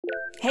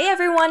Hey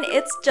everyone,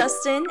 it's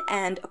Justin,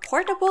 and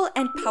portable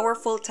and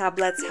powerful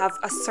tablets have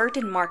a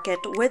certain market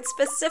with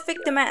specific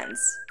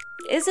demands.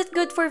 Is it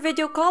good for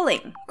video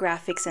calling,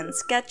 graphics and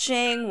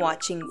sketching,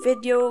 watching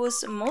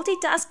videos,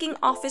 multitasking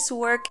office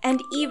work, and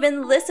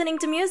even listening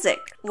to music?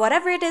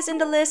 Whatever it is in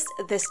the list,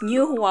 this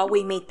new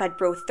Huawei MatePad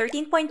Pro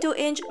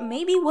 13.2-inch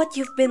may be what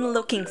you've been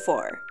looking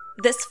for.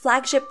 This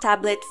flagship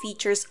tablet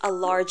features a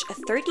large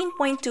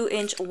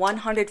 13.2-inch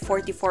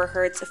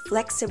 144Hz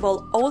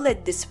flexible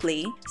OLED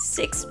display,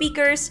 6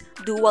 speakers,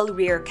 dual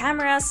rear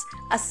cameras,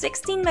 a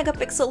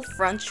 16-megapixel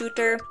front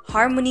shooter,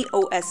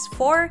 HarmonyOS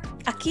 4,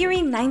 a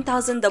Kirin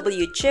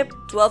 9000W chip,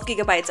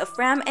 12GB of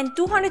RAM, and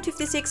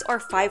 256 or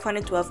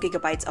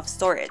 512GB of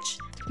storage.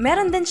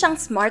 Meron din siyang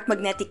smart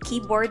magnetic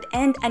keyboard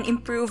and an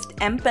improved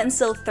M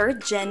Pencil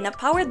 3rd Gen na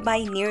powered by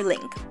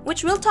Neuralink,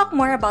 which we'll talk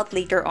more about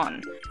later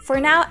on. For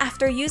now,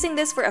 after using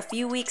this for a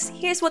few weeks,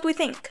 here's what we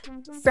think.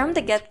 From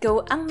the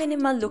get-go, ang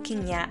minimal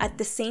looking niya at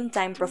the same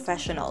time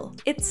professional.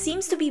 It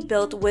seems to be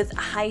built with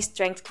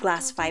high-strength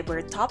glass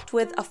fiber topped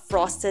with a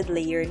frosted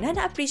layer na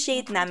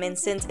na-appreciate namin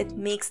since it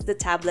makes the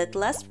tablet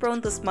less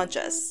prone to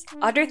smudges.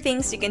 Other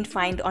things you can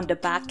find on the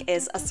back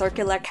is a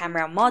circular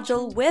camera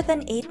module with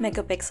an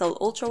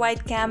 8-megapixel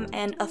ultra-wide cam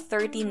and a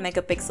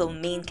 13-megapixel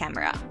main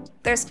camera.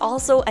 There's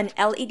also an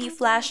LED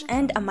flash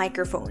and a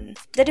microphone.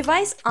 The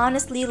device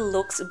honestly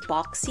looks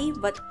boxy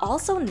but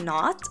also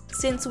not,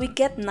 since we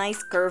get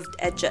nice curved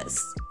edges.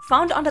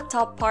 Found on the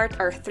top part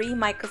are 3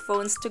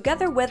 microphones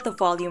together with the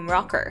volume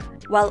rocker,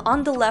 while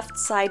on the left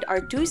side are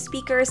 2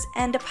 speakers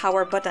and a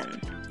power button.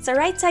 Sa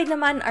right side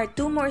naman are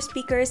 2 more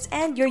speakers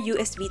and your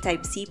USB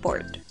Type-C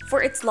port.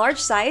 For its large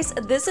size,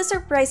 this is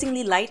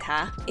surprisingly light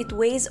ha. It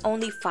weighs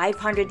only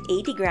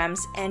 580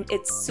 grams and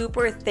it's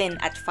super thin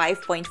at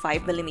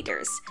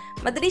 5.5mm.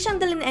 Madali siyang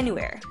dalhin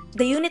anywhere.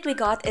 The unit we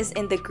got is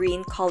in the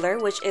green color,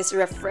 which is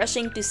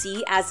refreshing to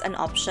see as an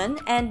option,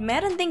 and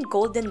meron ding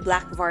golden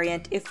black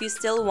variant if you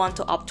still want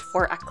to opt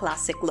for a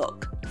classic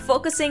look.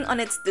 Focusing on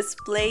its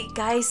display,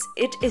 guys,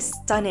 it is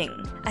stunning.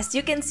 As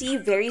you can see,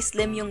 very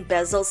slim yung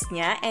bezels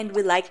niya, and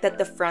we like that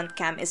the front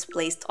cam is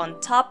placed on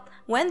top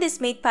when this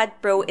MatePad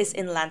Pro is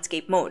in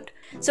landscape mode.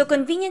 So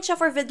convenient siya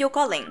for video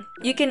calling.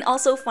 You can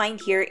also find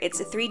here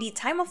its 3D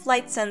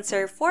time-of-flight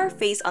sensor for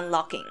face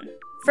unlocking.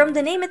 From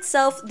the name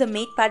itself, the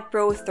MatePad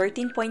Pro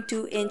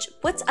 13.2-inch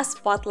puts a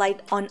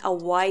spotlight on a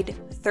wide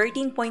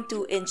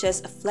 13.2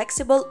 inches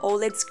flexible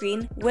OLED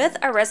screen with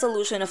a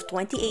resolution of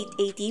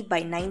 2880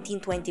 by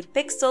 1920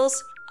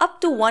 pixels,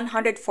 up to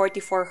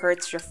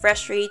 144Hz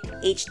refresh rate,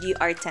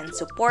 HDR10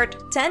 support,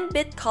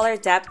 10-bit color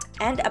depth,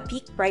 and a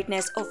peak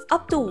brightness of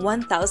up to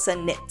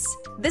 1000 nits.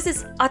 This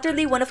is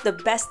utterly one of the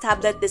best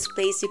tablet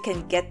displays you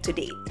can get to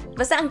date.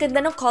 Basta ang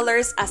ganda ng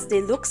colors, as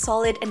they look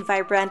solid and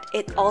vibrant,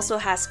 it also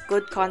has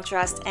good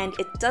contrast and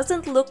it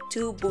doesn't look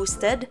too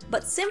boosted,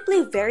 but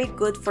simply very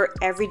good for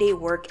everyday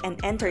work and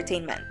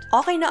entertainment.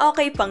 Okay na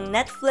okay pang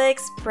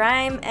Netflix,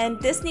 Prime, and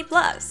Disney+.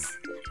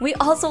 We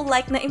also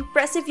like na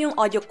impressive yung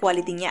audio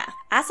quality niya.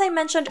 As I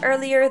mentioned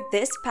earlier,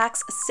 this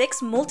packs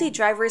 6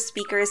 multi-driver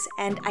speakers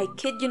and I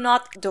kid you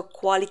not, the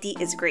quality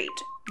is great.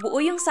 Buo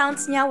yung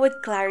sounds niya with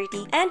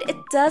clarity and it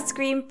does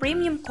scream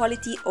premium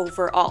quality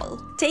overall.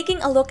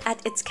 Taking a look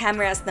at its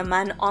cameras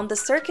naman, on the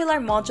circular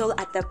module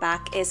at the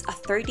back is a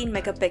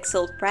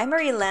 13-megapixel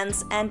primary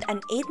lens and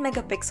an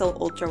 8-megapixel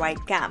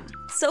ultra-wide cam.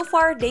 So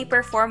far, they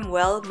perform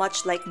well,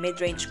 much like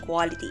mid-range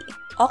quality.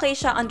 Okay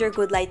siya under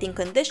good lighting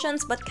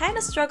conditions but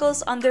kinda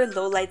struggles under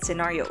low-light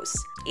scenarios.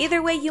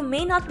 Either way, you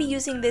may not be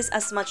using this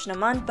as much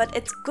naman, but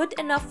it's good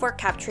enough for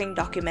capturing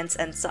documents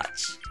and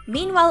such.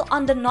 Meanwhile,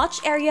 on the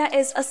notch area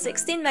is a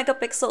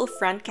 16-megapixel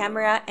front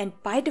camera, and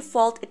by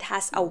default, it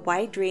has a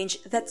wide range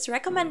that's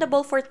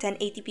recommendable for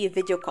 1080p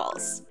video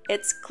calls.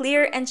 It's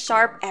clear and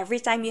sharp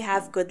every time you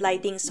have good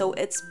lighting, so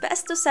it's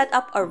best to set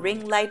up a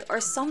ring light or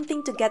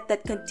something to get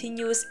that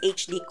continuous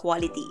HD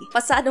quality.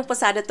 Pasadong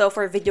pasado to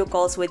for video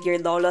calls with your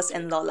lolos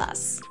and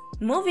lolas.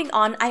 Moving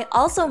on, I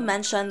also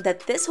mentioned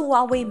that this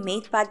Huawei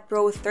MatePad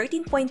Pro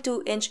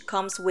 13.2-inch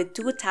comes with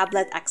 2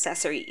 tablet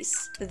accessories: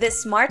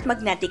 this smart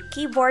magnetic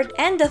keyboard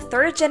and the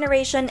 3rd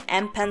generation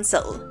M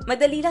Pencil.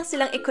 Madali lang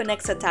silang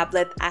i-connect sa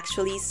tablet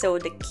actually,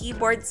 so the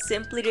keyboard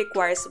simply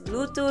requires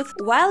Bluetooth,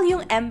 while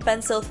yung M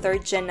Pencil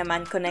 3rd Gen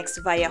naman connects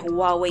via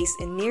Huawei's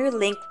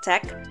Neuralink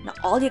tech na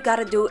all you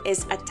gotta do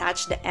is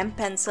attach the M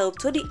Pencil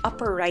to the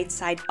upper right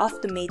side of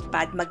the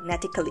MatePad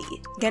magnetically.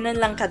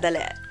 Ganun lang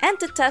kadali. And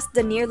to test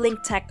the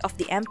Neuralink tech of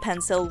the M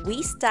Pencil,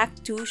 we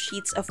stacked 2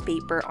 sheets of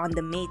paper on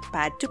the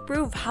MatePad to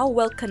prove how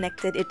well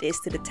connected it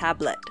is to the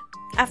tablet.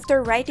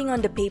 After writing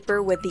on the paper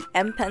with the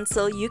M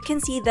Pencil, you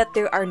can see that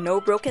there are no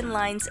broken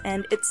lines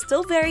and it's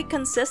still very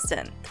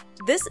consistent.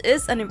 This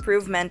is an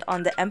improvement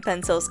on the M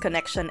Pencil's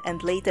connection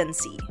and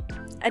latency.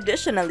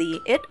 Additionally,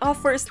 it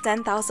offers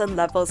 10,000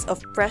 levels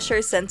of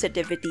pressure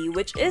sensitivity,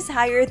 which is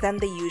higher than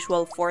the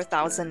usual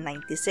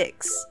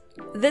 4096.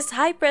 This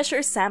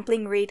high-pressure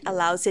sampling rate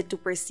allows it to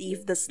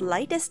perceive the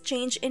slightest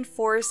change in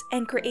force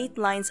and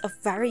create lines of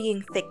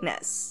varying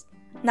thickness.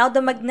 Now,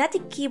 the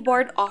magnetic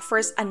keyboard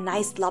offers a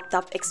nice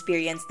laptop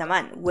experience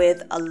naman,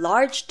 with a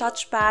large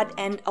touchpad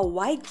and a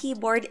wide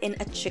keyboard in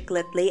a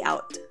chiclet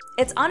layout.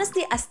 It's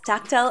honestly as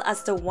tactile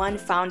as the one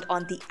found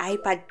on the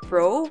iPad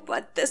Pro,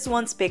 but this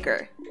one's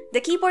bigger.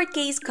 The keyboard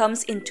case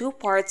comes in two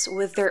parts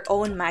with their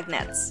own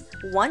magnets,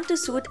 one to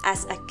suit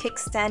as a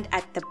kickstand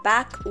at the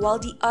back while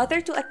the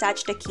other to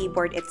attach the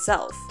keyboard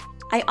itself.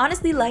 I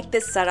honestly like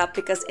this setup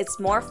because it's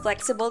more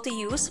flexible to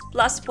use,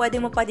 plus pwede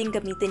mo pa din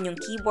gamitin yung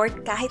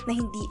keyboard kahit na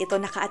hindi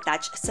ito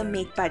naka-attach sa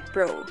MatePad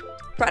Pro.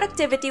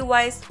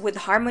 Productivity-wise, with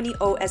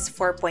HarmonyOS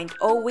 4.0,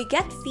 we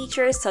get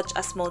features such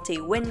as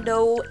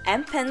multi-window,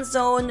 M-Pen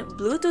Zone,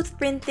 Bluetooth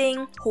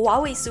printing,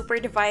 Huawei Super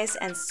Device,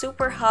 and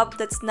Super Hub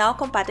that's now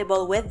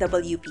compatible with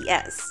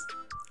WPS.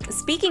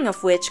 Speaking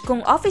of which,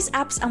 kung Office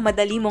apps ang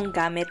madali mong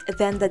gamit,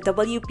 then the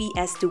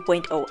WPS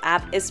 2.0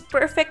 app is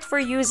perfect for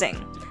using.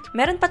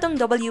 Meron pa tong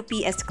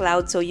WPS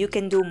Cloud so you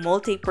can do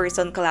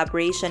multi-person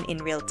collaboration in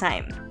real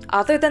time.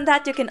 Other than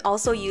that, you can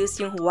also use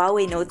yung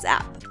Huawei Notes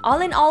app.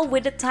 All in all,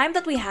 with the time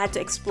that we had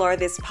to explore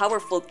this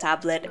powerful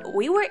tablet,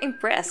 we were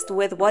impressed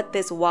with what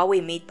this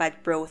HUAWEI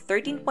MatePad Pro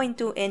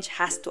 13.2-inch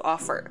has to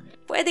offer.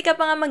 Pwede ka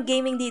pa nga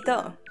mag-gaming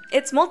dito.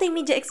 Its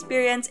multimedia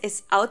experience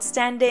is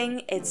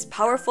outstanding, it's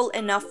powerful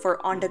enough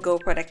for on-the-go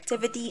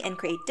productivity and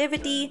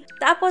creativity,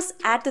 tapos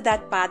add to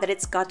that pa that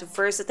it's got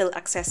versatile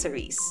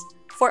accessories.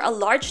 For a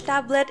large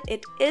tablet,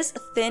 it is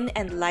thin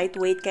and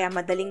lightweight kaya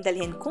madaling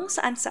dalhin kung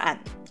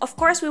saan-saan. Of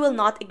course, we will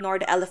not ignore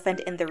the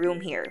elephant in the room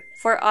here.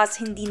 For us,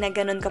 hindi na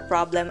ganun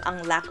ka-problem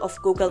ang lack of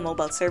Google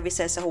mobile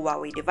services sa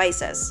Huawei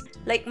devices.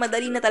 Like,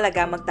 madali na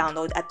talaga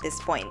mag-download at this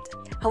point.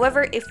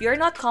 However, if you're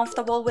not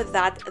comfortable with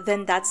that,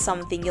 then that's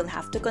something you'll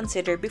have to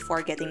consider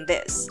before getting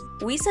this.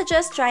 We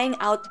suggest trying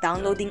out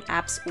downloading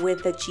apps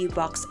with the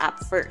Gbox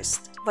app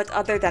first. But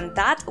other than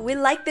that, we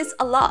like this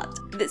a lot.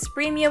 This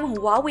premium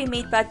HUAWEI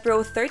MatePad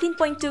Pro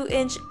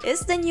 13.2-inch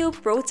is the new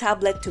Pro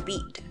tablet to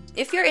beat.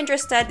 If you're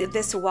interested,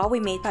 this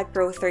HUAWEI MatePad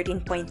Pro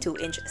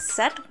 13.2-inch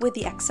set with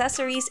the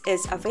accessories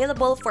is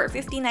available for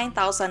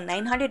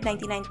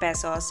 59,999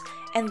 pesos,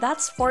 and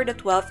that's for the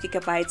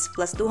 12GB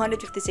plus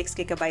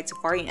 256GB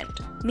variant.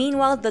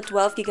 Meanwhile, the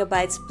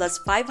 12GB plus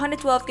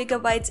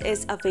 512GB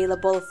is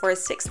available for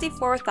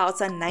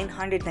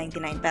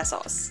 64,999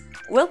 pesos.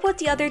 We'll put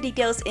the other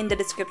details in the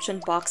description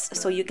box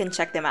so you can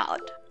check them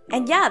out.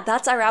 And yeah,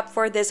 that's a wrap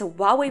for this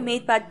HUAWEI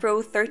MatePad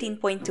Pro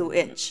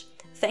 13.2-inch.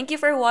 Thank you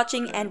for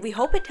watching and we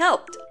hope it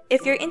helped!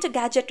 If you're into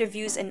gadget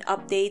reviews and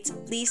updates,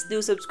 please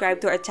do subscribe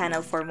to our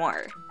channel for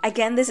more.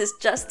 Again, this is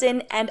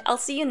Justin and I'll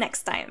see you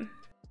next time.